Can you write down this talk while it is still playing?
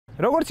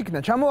როგორც იქნა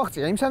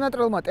ჩამოაღწია იმ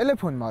სანატრელმა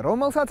ტელეფონმა,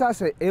 რომელსაც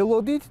ასე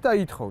ელოდით და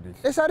ითხოვდით.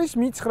 ეს არის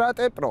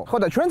Mi9T Pro. ხო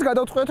და ჩვენც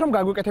გადავწყვეტთ, რომ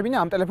გაგვიკეთებინა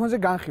ამ ტელეფონზე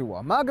განხილვა,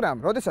 მაგრამ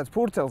როდესაც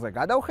ფურცელზე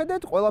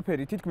გადავხედეთ,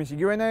 ყველაფერი თითქმის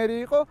იგივენაირი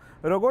იყო,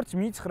 როგორც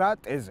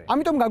Mi9T-ზე.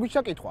 ამიტომ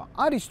გაგვიჩნდა კითხვა,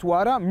 არის თუ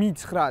არა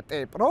Mi9T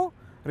Pro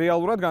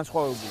რეალურად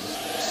განსხვავებული.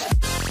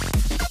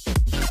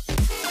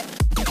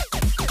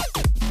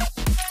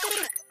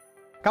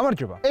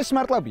 გამარჯობა. ეს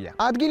სმარტლაბია.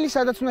 ადგილი,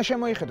 სადაც უნდა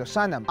შემოიხედო,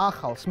 სანამ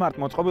ახალ სმარტ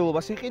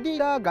მოწყობილობას იყიდი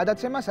და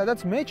გადაცემა,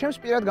 სადაც მე ჩემს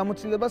პირად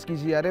გამოცდილებას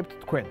გიზიარებთ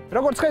თქვენ.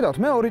 როგორც ხედავთ,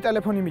 მე ორი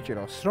ტელეფონი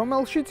მიჭირავს,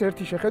 რომელშიც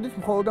ერთი შეხედვით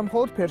მხოლოდ და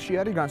მხოლოდ ფერში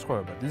არის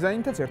განსხვავება.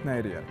 დიზაინითაც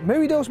ერთნაირი არის. მე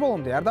ვიდეოს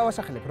ბოლომდე არ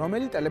დავასახელებ,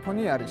 რომელი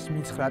ტელეფონი არის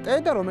Mi9T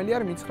და რომელი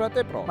არის Mi9T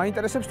Pro.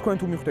 მაინტერესებს თქვენ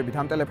თუ მიხვდებით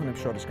ამ ტელეფონებს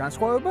შორის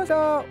განსხვავებას და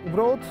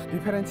უბრალოდ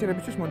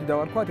დიფერენცირებისთვის მოდი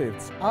დავარქვათ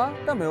ერთს A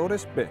და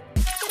მეორეს B.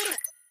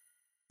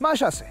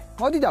 მაშასე,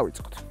 მოდი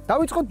დავიწყოთ.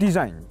 დავიწყოთ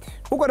დიზაინით.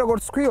 უკვე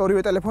როგორც თქვი,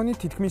 ორივე ტელეფონი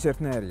თითქმის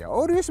ერთნაირია.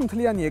 ორივეს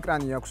მთლიანი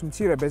ეკრანი აქვს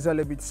მცირე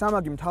ბეზალებით,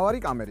 სამაგი მთავარი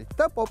კამერით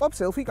და pop-up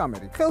selfie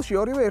კამერით. ხელში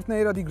ორივე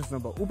ერთნაირად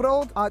იგრძნობა.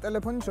 უბრალოდ A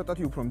ტელეფონი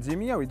ცოტათი უფრო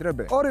მძიმეა ვიდრე B.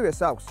 ორივეს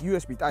აქვს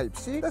USB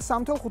Type-C და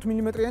 3.5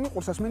 მმ-იანი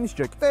ყურსასმენის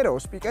ჯეკი. სტერეო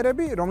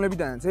სპიკერები,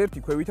 რომლებიდანაც ერთი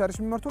ქვევით არის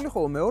მიმართული,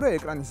 ხოლო მეორე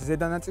ეკრანის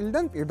ზედა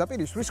ნაწილიდან პირდაპირ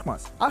ისვრის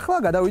ხმას. ახლა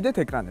გადავიდეთ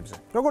ეკრანებზე.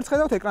 როგორც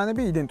ხედავთ,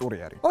 ეკრანები იდენტური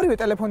არის. ორივე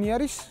ტელეფონი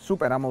არის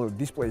Super AMOLED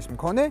display-ის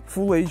მქონე,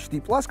 Full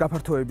HD+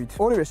 გაფართოებით.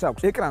 ორივეს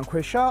აქვს ეკრან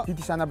ქვეშა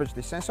დიდი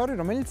სანაბეჭდის სენსორი,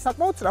 რომელიც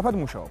საკმაოდ სწრაფად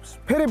მუშაობს.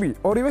 ფერები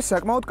ორივეს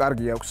საკმაოდ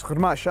კარგი აქვს,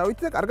 ღრმა შავით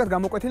და კარგად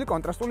გამოკვეთილი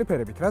კონტრასტული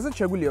ფერებით, რაზეც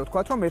შეგვიძლია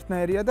ვთქვათ, რომ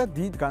ერთნაირია და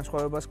დიდ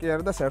განსხვავებას კი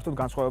არა და საერთოდ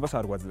განსხვავებას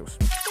არ გვაძლევს.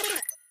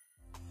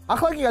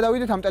 ახლა კი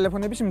გადავიდეთ ამ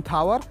ტელეფონების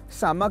მთავარ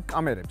სამაგ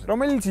კამერებზე,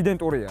 რომელიც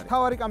იდენტური არის.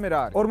 მთავარი კამერა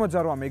არის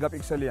 48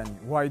 მეგაპიქსელიანი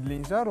wide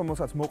ლინზა,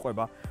 რომელსაც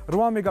მოყვება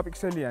 8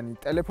 მეგაპიქსელიანი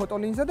ტელეფოტო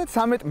ლინზა და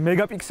 13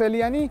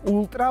 მეგაპიქსელიანი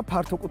ულტრა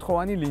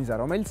ფართოკუთხოვანი ლინზა,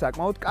 რომელიც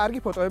საკმაოდ კარგი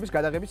ფოტოების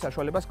გადაღების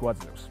საშუალებას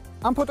გვაძლევს.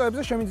 ამ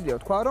ფოტოებზე შემიძლია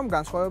ვთქვა, რომ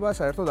განსხვავება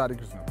საერთოდ არ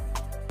იგრძნობა.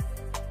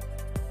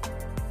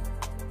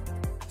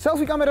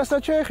 Selfie კამერას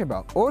რაც შეეხება,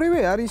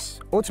 ორივე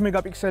არის 20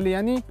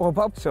 მეგაპიქსელიანი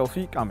pop-up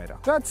selfie კამერა,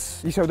 რაც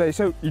ისევ და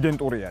ისევ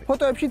იდენტური არის.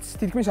 ფოტოებშიც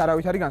თითქმის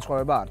არავითარი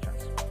განსხვავება არ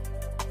ჩანს.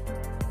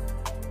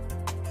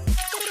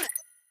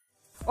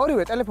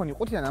 ორივე ტელეფონი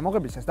ყუთიდან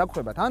ამოღებისას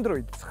დაგხვდებათ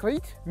Android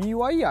 9-ით,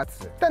 MIUI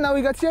 10-ზე და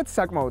ნავიგაციაც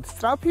საკმაოდ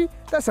სწრაფი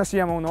და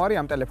სასიამოვნო არის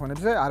ამ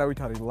ტელეფონებზე,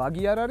 არავითარი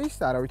ლაგი არ არის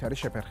და არავითარი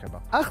შეფერხება.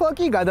 ახლა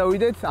კი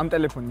გადავიდეთ ამ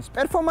ტელეფონის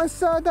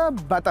პერფორმანსსა და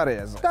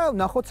ბატარეაზე და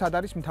ვნახოთ სად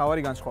არის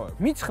მთავარი განსხვავება.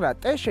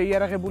 Mi9T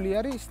შეიარაღებული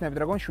არის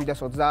Snapdragon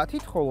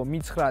 720-ით, ხოლო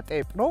Mi9T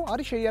Pro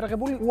არის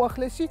შეიარაღებული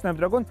უახლესი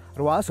Snapdragon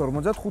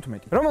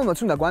 855, რომელმაც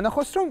უნდა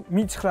გვანახოს, რომ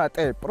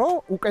Mi9T Pro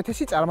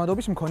უკეთესი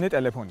წარმადობის მქონე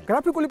ტელეფონია.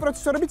 გრაფიკული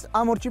პროცესორებიც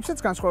ამ ორ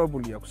ჩიპსეთს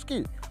განსხვავებული აქვს კი.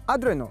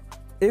 Adreno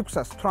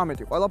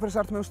 618 ყველაფერს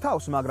ართმევს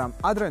თავს, მაგრამ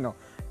Adreno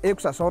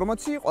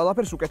 640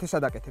 ყველაფერს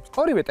უკეთესად აკეთებს.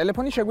 ორივე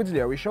ტელეფონი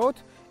შეგვიძლია ვიშოვოთ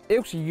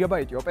 6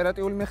 GB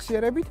ოპერატიული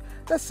მეხსიერებით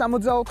და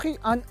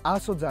 64 ან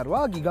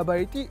 128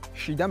 GB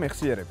შიდა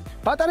მეხსიერებით.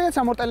 ბატარეაც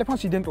ამ ორ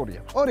ტელეფონს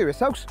იდენტურია. ორივეს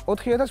აქვს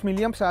 4000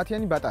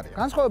 mAh-იანი ბატარეა.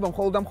 განსხვავება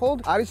მხოლოდ და მხოლოდ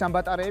არის ამ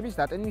ბატარეების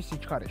დატენის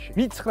სიჩქარეში.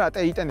 Mi9T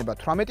იტენება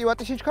 18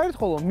 ვატის სიჩქარით,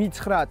 ხოლო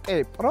Mi9T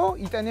Pro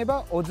იტენება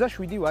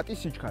 27 ვატის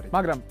სიჩქარით.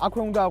 მაგრამ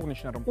აქვე უნდა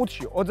აღვნიშნო, რომ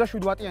ყუთში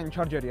 27 ვატიანი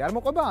ჩარჯერი არ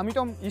მოყვება,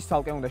 ამიტომ ის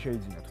ცალკე უნდა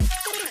შეიძინოთ.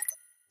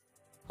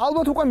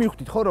 ალბათ უკვე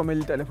მიხვდით ხო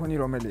რომელი ტელეფონი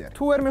რომელი არის.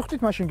 თუ ვერ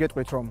მიხვდით, მაშინ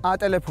გეტყვით რომ A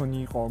ტელეფონი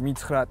იყო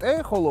Mi9T,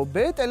 ხოლო B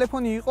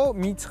ტელეფონი იყო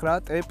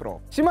Mi9T Pro.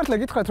 სიმართლე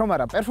გითხრათ რომ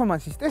არა,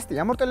 პერფორმანსის ტესტი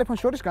ამ ორ ტელეფონს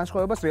შორის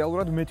განსხვავებას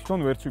რეალურად მე თვითონ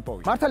ვერც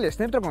ვიპოვე. მართალია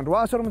Snapdragon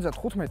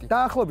 855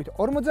 დაახლოებით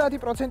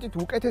 50%-ით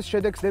უკეთეს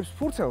შედეგს დებს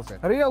ფურცელზე.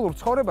 რეალურ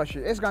ცხოვრებაში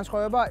ეს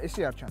განსხვავება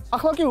ესე არ ჩანს.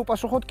 ახლა კი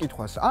უპასუხოთ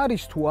კითხვას,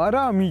 არის თუ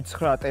არა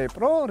Mi9T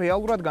Pro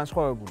რეალურად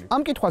განსხვავებული?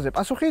 ამ კითხვაზე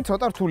პასუხი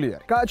ცოტა რთული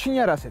არის.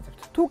 გააჩნია რას ეძებთ.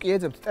 თუ კი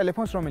ეძებთ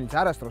ტელეფონს, რომელიც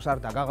არასდროს არ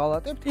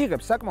დაგაღალატებთ,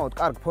 იღებს საკმაოდ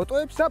კარგ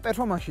ფოტოებს და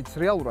პერფორმანსშიც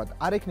რეალურად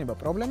არ ექნება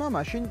პრობლემა,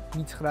 მაშინ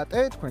Mi9T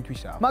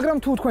თქვენთვისაა. მაგრამ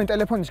თუ თქვენ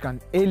ტელეფონისგან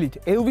ელით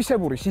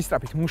ელვისებური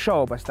სისწრაფით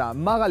მუშაობას და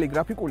მაღალი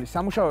გრაფიკული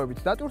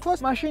სამუშაოებით დატვირთვას,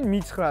 მაშინ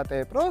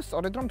Mi9T Pro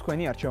სწორედ რომ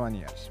თქვენი არჩევანი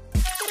არის.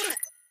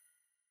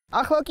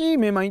 ახლა კი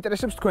მე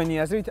მაინტერესებს თქვენი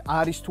აზრით,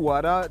 არის თუ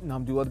არა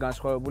ნამდვილად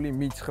განსხვავებული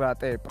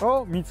Mi9T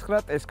Pro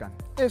Mi9T-სგან.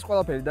 ეს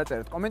ყველაფერი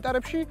დაწერეთ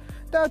კომენტარებში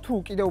და თუ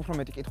კიდევ უფრო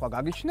მეტი კითხვა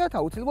გაგიჩნდათ,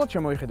 აუცილებლად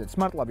შემოიხედეთ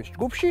სმარტლაბის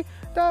ჯგუფში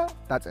და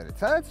დაწერეთ,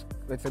 სადაც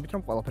ვეცდებით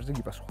რომ ყველაფერზე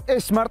გიპასუხო.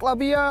 ეს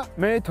სმარტლაბია,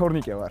 მე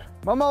თორნიკე ვარ.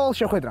 მომავალ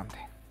შეხვედრამდე.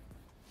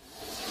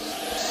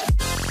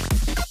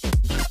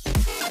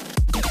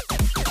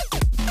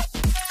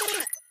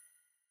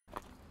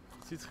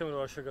 სიცხემ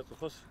რა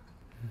შეგაწუხოს?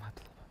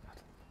 მადლობა.